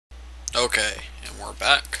Okay, and we're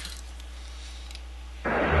back.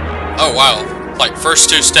 Oh wow, like first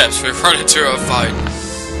two steps, we've run into a fight.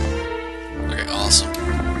 Okay, awesome.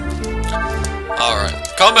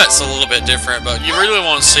 Alright, combat's a little bit different, but you really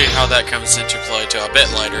want to see how that comes into play to a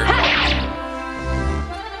bit later.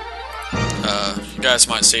 You guys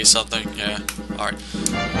might see something, yeah. Alright.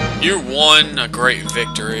 You won a great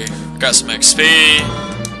victory. Got some XP.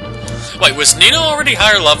 Wait, was Nina already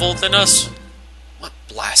higher level than us? What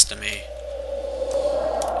blasphemy.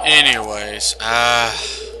 Anyways,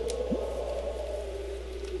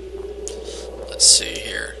 let's see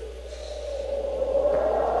here.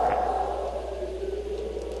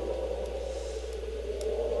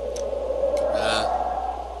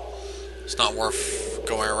 It's not worth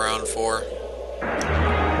going around for.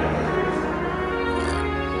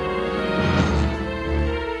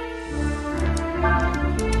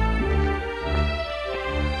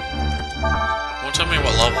 Won't tell me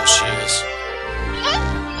what level she is.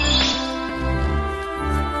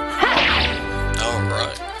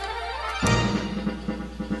 Alright.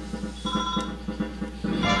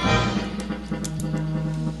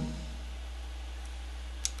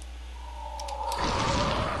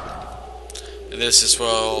 This is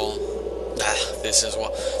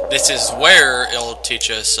where it'll teach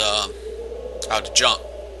us how to jump.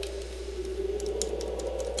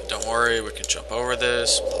 But don't worry, we can jump over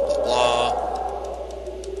this. Blah blah blah.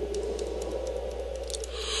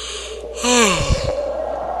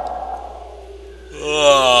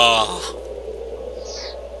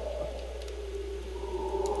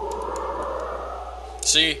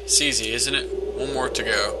 See, it's easy, isn't it? One more to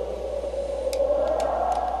go.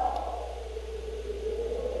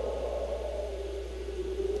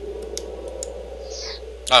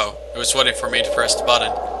 Oh, it was waiting for me to press the button.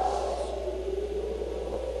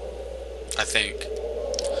 I think.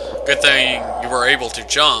 Good thing you were able to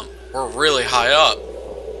jump. We're really high up.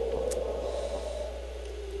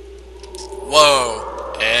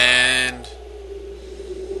 Whoa. And...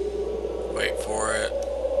 wait for it.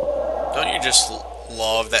 Don't you just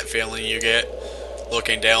love that feeling you get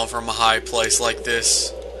looking down from a high place like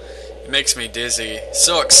this? It makes me dizzy.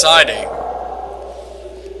 So exciting.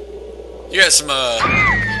 You got some,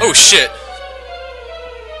 oh shit!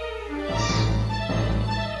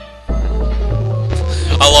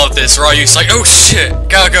 I love this. Ryu's like, oh shit!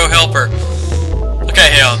 Gotta go help her. Look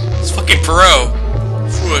at him. It's fucking pro.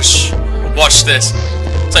 Whoosh. Watch this.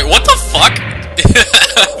 It's like, what the fuck?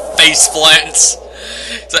 Face plants.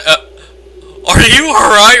 It's like, are you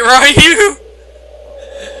alright, Ryu?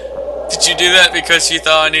 Did you do that because you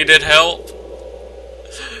thought I needed help?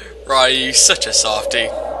 Ryu, such a softie.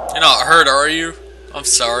 You're not hurt, are you? I'm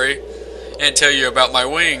sorry. I didn't tell you about my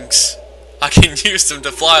wings. I can use them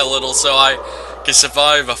to fly a little so I can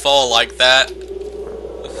survive a fall like that.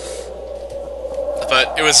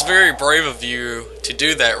 But it was very brave of you to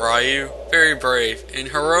do that, Ryu. Very brave and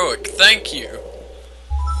heroic. Thank you.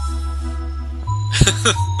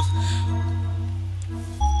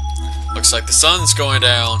 Looks like the sun's going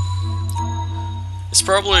down. It's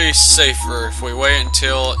probably safer if we wait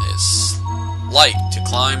until it's light to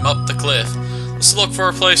climb up the cliff. Let's look for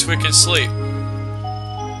a place we can sleep.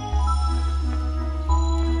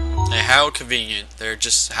 And how convenient. There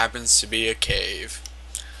just happens to be a cave.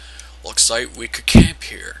 Looks like we could camp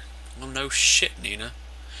here. Well, no shit, Nina.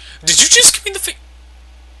 Did you just give me the finger?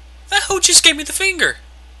 That hoe just gave me the finger.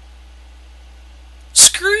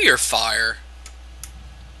 Screw your fire.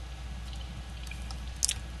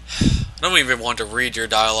 I don't even want to read your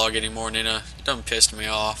dialogue anymore, Nina. You done pissed me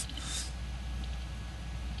off.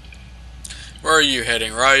 Where are you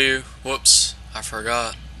heading, Ryu? Whoops, I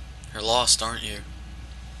forgot. You're lost, aren't you?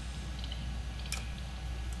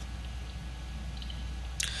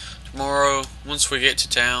 Tomorrow, once we get to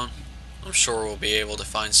town, I'm sure we'll be able to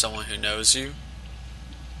find someone who knows you.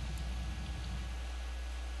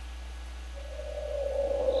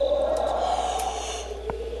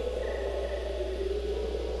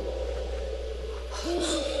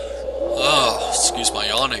 Oh, excuse my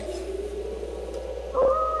yawning.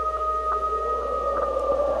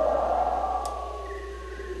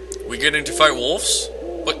 We getting to fight wolves?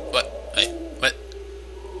 What? Hey, what?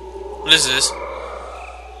 What is this?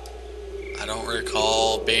 I don't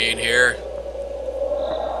recall being here.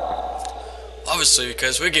 Obviously,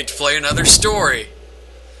 because we get to play another story.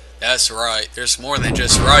 That's right, there's more than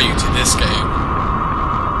just Ryu to this game.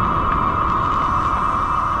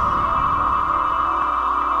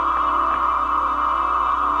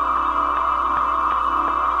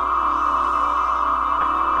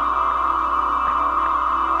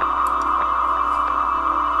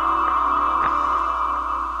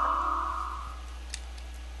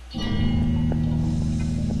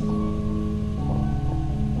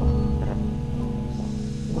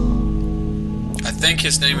 think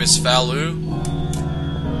his name is Falu.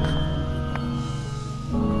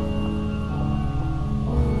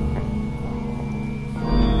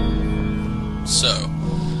 So,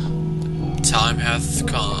 time hath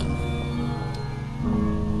come.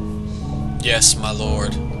 Yes, my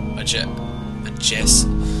lord.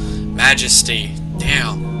 Majesty.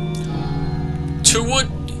 Damn. To would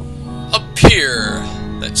appear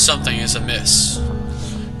that something is amiss.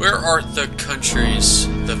 Where art the countries,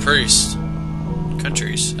 the priest?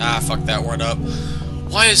 Countries. Ah, fuck that word up.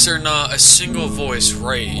 Why is there not a single voice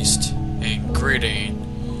raised in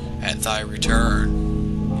greeting at thy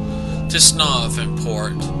return? 'Tis not of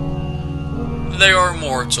import. They are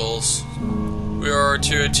mortals. We are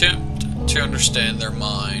to attempt to understand their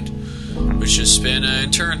mind, which has been an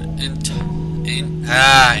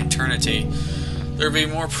eternity. There be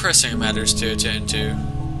more pressing matters to attend to.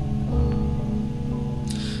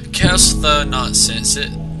 Canst thou not sense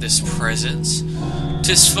it, this presence?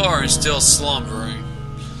 'Tis far and still slumbering,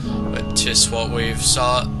 but 'tis what we've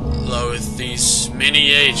sought loath these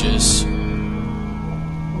many ages.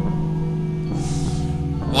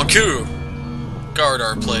 Wanku, guard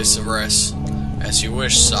our place of rest, as you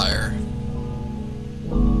wish, sire.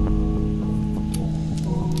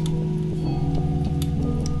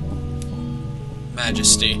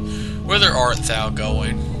 Majesty, whither art thou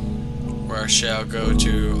going? Where shall go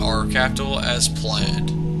to our capital as planned.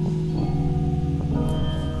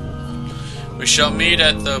 We shall meet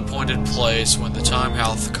at the appointed place when the time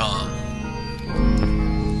hath come.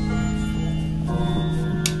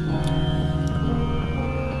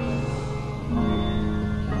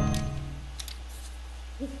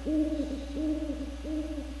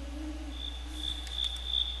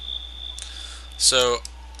 So,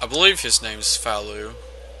 I believe his name is Falu.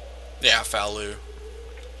 Yeah, Falu.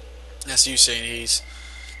 As you've seen, he's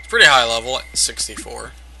pretty high level at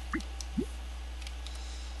 64.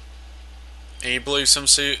 And he believes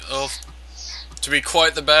himself to be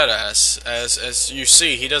quite the badass. As you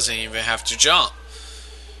see, he doesn't even have to jump.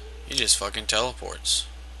 He just fucking teleports.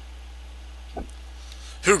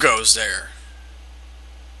 Who goes there?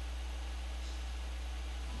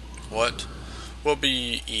 What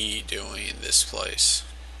be ye doing in this place?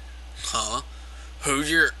 Huh? Who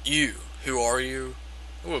you? Who are you?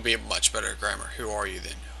 It would be a much better grammar. Who are you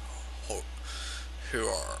then? Who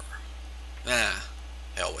are?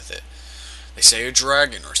 Hell with it. They say a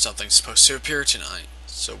dragon or something's supposed to appear tonight,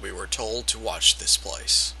 so we were told to watch this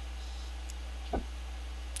place.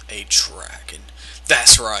 A dragon.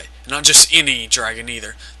 That's right. Not just any dragon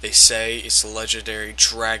either. They say it's the legendary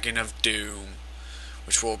Dragon of Doom,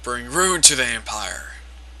 which will bring ruin to the Empire.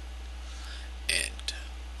 And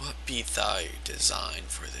what be thy design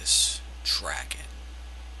for this dragon?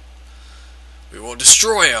 We will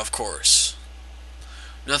destroy it, of course.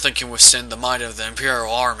 Nothing can withstand the might of the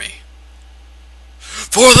Imperial Army.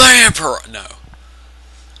 For the Emperor! No.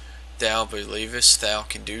 Thou believest thou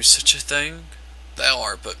can do such a thing? Thou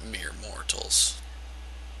art but mere mortals.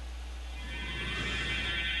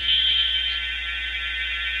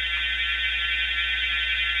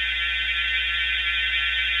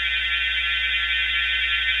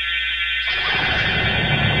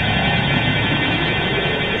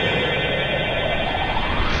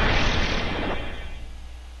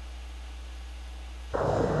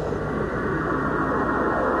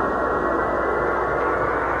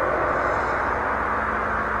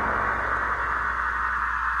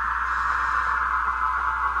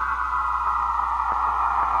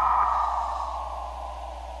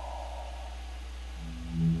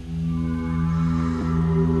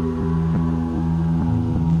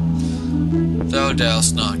 Thou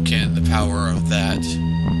dost not ken the power of that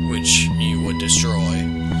which ye would destroy.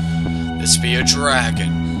 This be a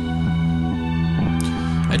dragon.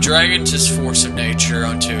 A dragon 'tis force of nature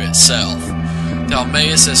unto itself. Thou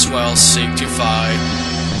mayest as well seek to fight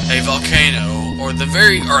a volcano or the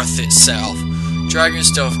very earth itself.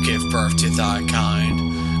 Dragons doth give birth to thy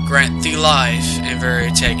kind, grant thee life, and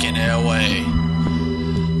very taking it away.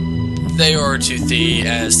 They are to thee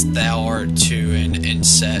as thou art to an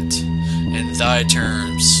insect. In thy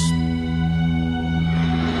terms.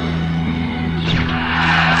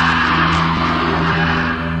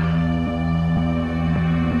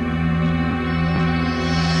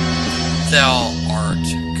 Thou art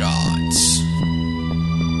gods.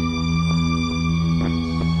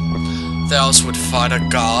 Thou would fight a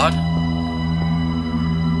god?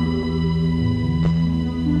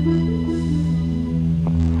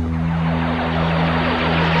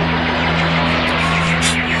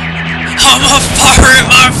 I'm a fire in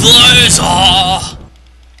my flesh! Oh!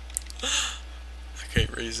 I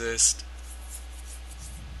can't resist.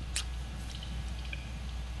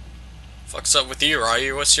 Fuck's up with you,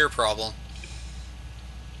 Ryu? What's your problem?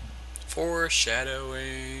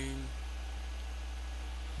 Foreshadowing.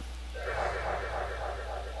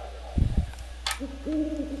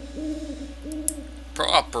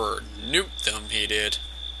 Proper nuked them, he did.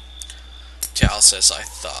 Tis as I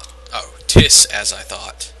thought. Oh, 'tis as I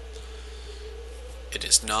thought. It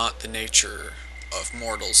is not the nature of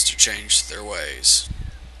mortals to change their ways.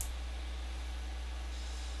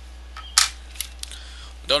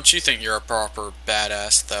 Don't you think you're a proper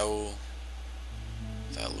badass, though?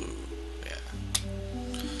 Thalu, yeah.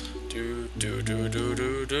 Do do do do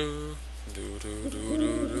do do do do do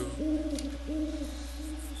do do.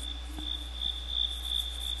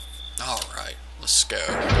 All right, let's go.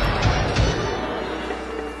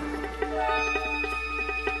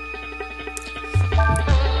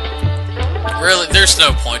 Really, there's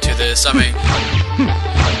no point to this. I mean,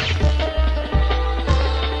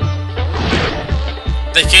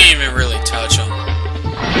 they can't even really touch them.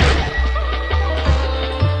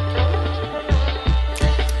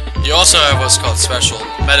 You also have what's called special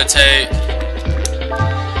meditate,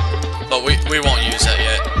 but we won't use that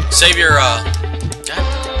yet. Save your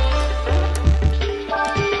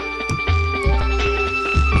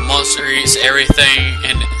monster eats everything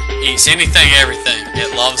and eats anything, everything.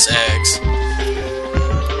 It loves eggs.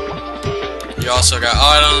 You also got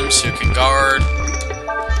items you can guard.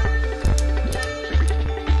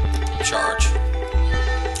 Charge.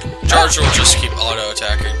 Charge will just keep auto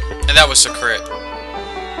attacking. And that was a crit.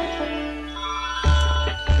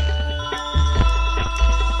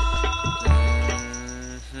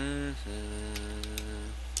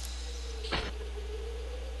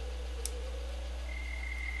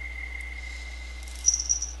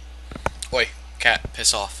 Oi, cat,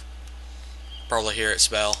 piss off. Probably hear its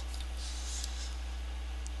bell.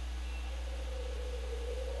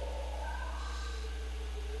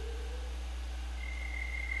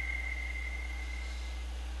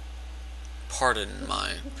 Pardon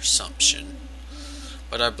my presumption,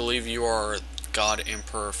 but I believe you are God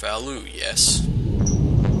Emperor Falu, yes?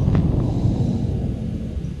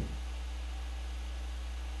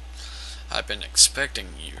 I've been expecting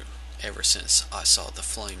you ever since I saw the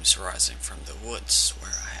flames rising from the woods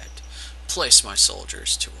where I had placed my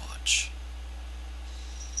soldiers to watch.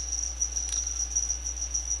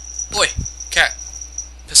 Oi, cat,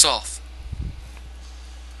 piss off.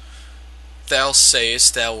 Thou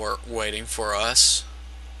sayest thou wert waiting for us.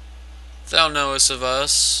 Thou knowest of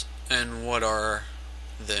us, and what are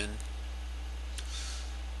then?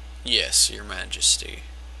 Yes, your majesty.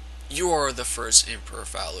 You are the first Emperor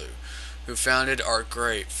Falu, who founded our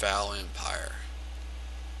great foul empire.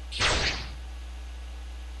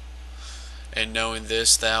 And knowing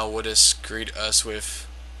this, thou wouldst greet us with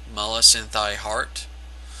malice in thy heart,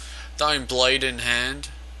 thine blade in hand.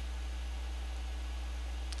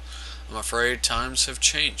 I'm afraid times have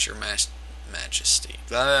changed, your majesty.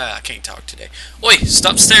 I can't talk today. Oi,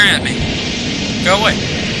 stop staring at me. Go away.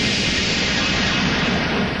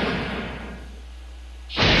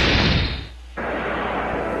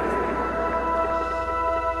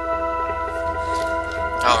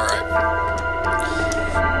 Alright.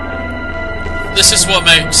 This is what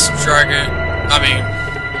makes Dragon...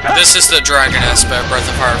 this is the Dragon aspect of Breath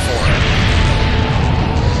of Fire 4.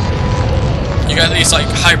 You got these, like,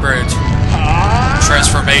 hybrid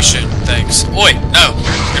transformation things. Oi, no!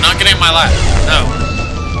 You're not getting in my lap. No.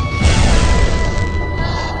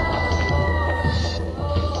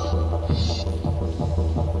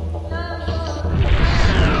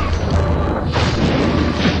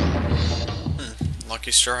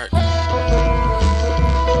 Lucky strike.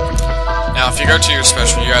 Now, if you go to your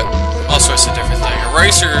special, you got all sorts of different things.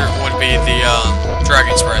 Eraser would be the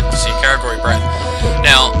Dragon's Breath, see, category breath.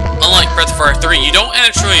 Now, unlike Breath of Fire 3, you don't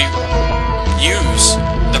actually use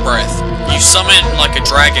the breath. You summon like a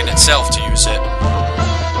dragon itself to use it,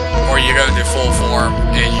 or you go into full form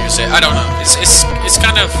and use it. I don't know. It's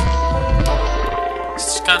kind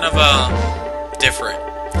of different.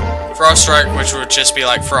 Frost Strike, which would just be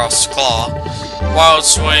like Frost's Claw. Wild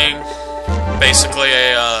Swing, basically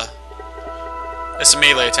it's a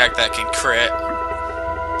melee attack that can crit.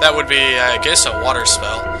 That would be, I guess, a water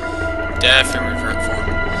spell. Death and revert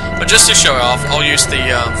form. But just to show off, I'll use the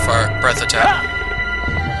fire breath attack.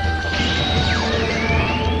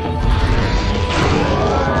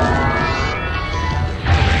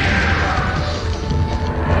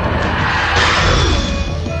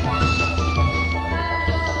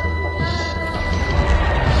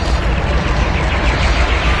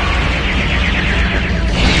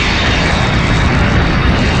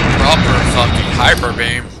 Proper fucking hyper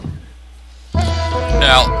beam.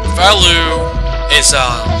 Now, Falu is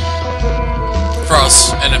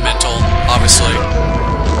cross and a mental, obviously.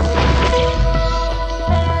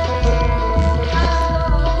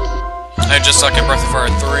 And just like in Breath of Fire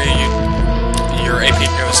 3, your AP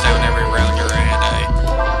goes down every round you're in a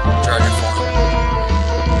dragon form.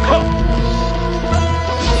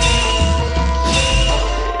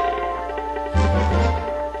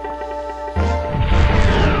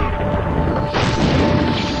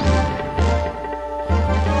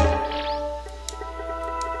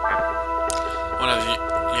 One of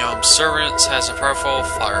Yam's servants has a powerful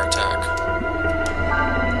fire attack.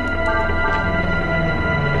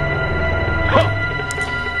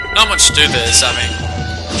 Not much to this, I mean,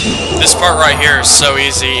 this part right here is so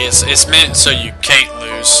easy, it's meant so you can't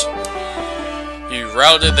lose. You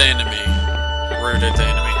routed the enemy, rooted the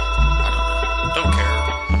enemy, I don't know, don't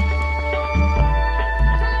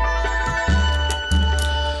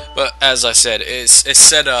care. But as I said, it's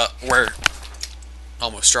set up where,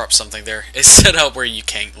 almost dropped something there, it's set up where you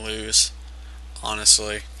can't lose,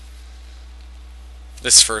 honestly.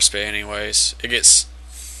 This first bit anyways, it gets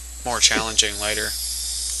more challenging later.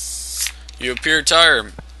 You appear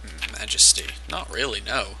tired, Majesty. Not really,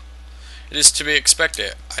 no. It is to be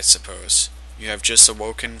expected, I suppose. You have just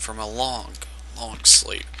awoken from a long, long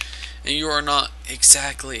sleep, and you are not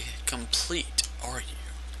exactly complete, are you?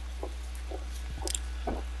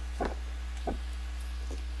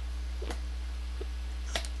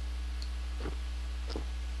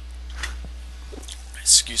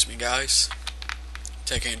 Excuse me, guys.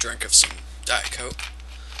 Taking a drink of some Diet Coke.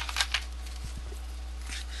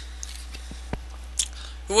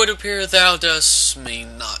 It would appear thou dost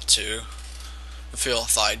mean not to fulfill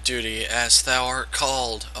thy duty as thou art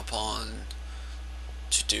called upon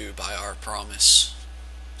to do by our promise.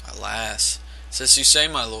 Alas, since you say,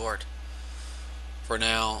 my lord, for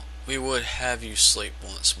now we would have you sleep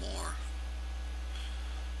once more.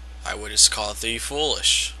 I would have called thee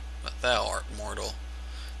foolish, but thou art mortal.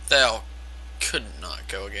 Thou could not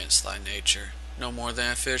go against thy nature, no more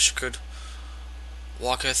than a fish could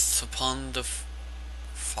walketh upon the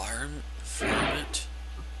firmament.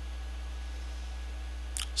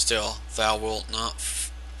 Still, thou wilt not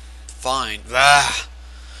find.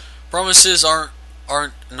 Promises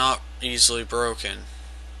aren't not easily broken.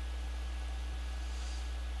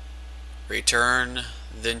 Return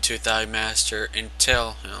then to thy master and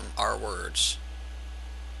tell him our words.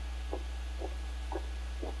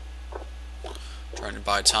 Trying to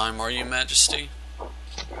buy time, are you, Majesty?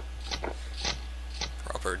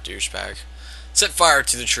 Proper douchebag. Set fire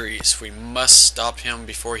to the trees. We must stop him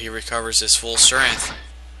before he recovers his full strength.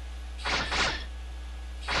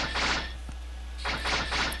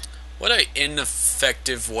 What an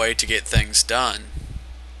ineffective way to get things done.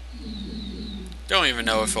 Don't even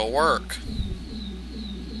know if it'll work.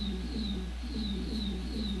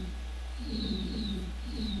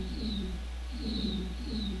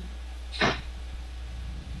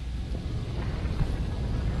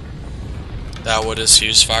 Thou wouldst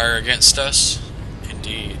use fire against us?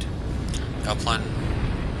 Indeed. Thou planned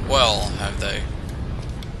well, have they?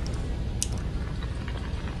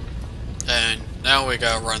 And now we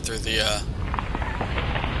gotta run through the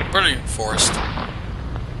burning forest.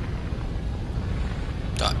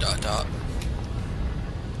 Dot dot dot.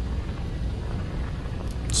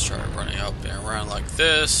 Let's try running up and around like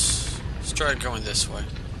this. Let's try going this way.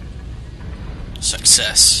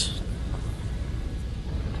 Success.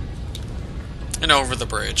 And over the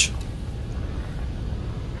bridge.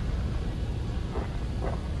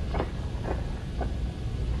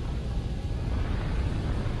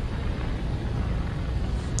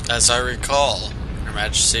 As I recall, Your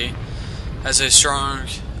Majesty has a strong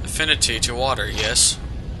affinity to water, yes?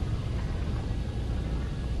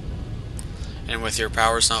 And with your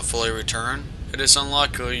powers not fully returned, it is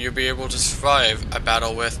unlikely you'll be able to survive a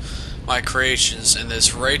battle with my creations in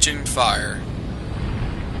this raging fire.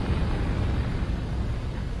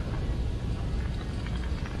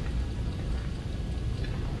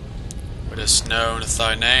 What is known as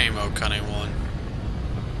thy name, O cunning one?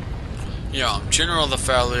 Yam, General of the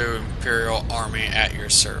Falu Imperial Army at your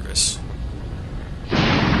service.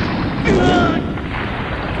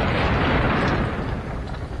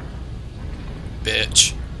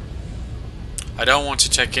 Bitch. I don't want to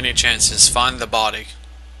take any chances. Find the body.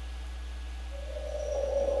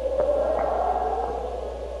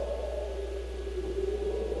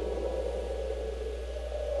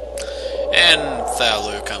 And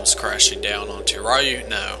Thalu comes crashing down onto Ryu.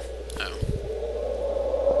 No.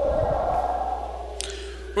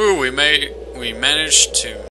 Ooh, we managed to